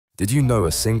Did you know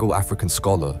a single African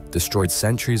scholar destroyed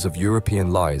centuries of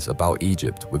European lies about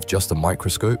Egypt with just a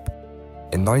microscope?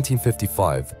 In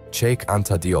 1955, Cheikh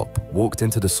Anta Diop walked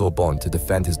into the Sorbonne to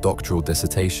defend his doctoral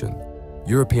dissertation.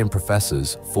 European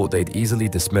professors thought they'd easily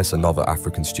dismiss another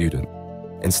African student.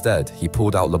 Instead, he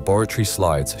pulled out laboratory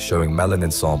slides showing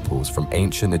melanin samples from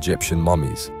ancient Egyptian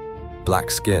mummies. Black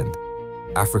skin,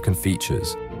 African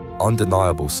features,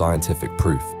 undeniable scientific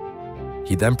proof.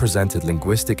 He then presented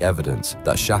linguistic evidence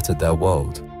that shattered their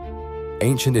world.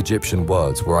 Ancient Egyptian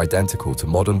words were identical to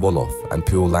modern Wolof and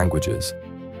Pule languages.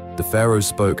 The pharaohs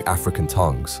spoke African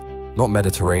tongues, not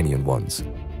Mediterranean ones.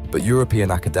 But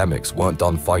European academics weren't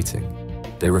done fighting.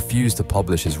 They refused to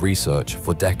publish his research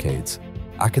for decades.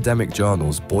 Academic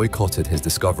journals boycotted his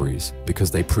discoveries because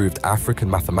they proved African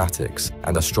mathematics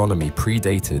and astronomy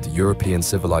predated European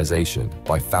civilization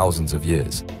by thousands of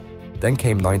years. Then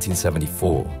came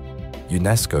 1974,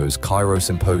 UNESCO's Cairo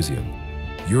Symposium.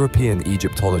 European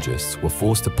Egyptologists were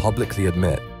forced to publicly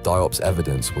admit Diop's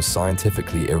evidence was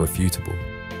scientifically irrefutable.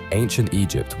 Ancient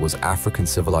Egypt was African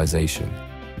civilization.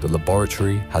 The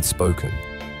laboratory had spoken.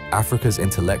 Africa's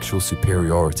intellectual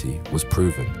superiority was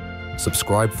proven.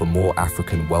 Subscribe for more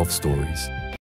African wealth stories.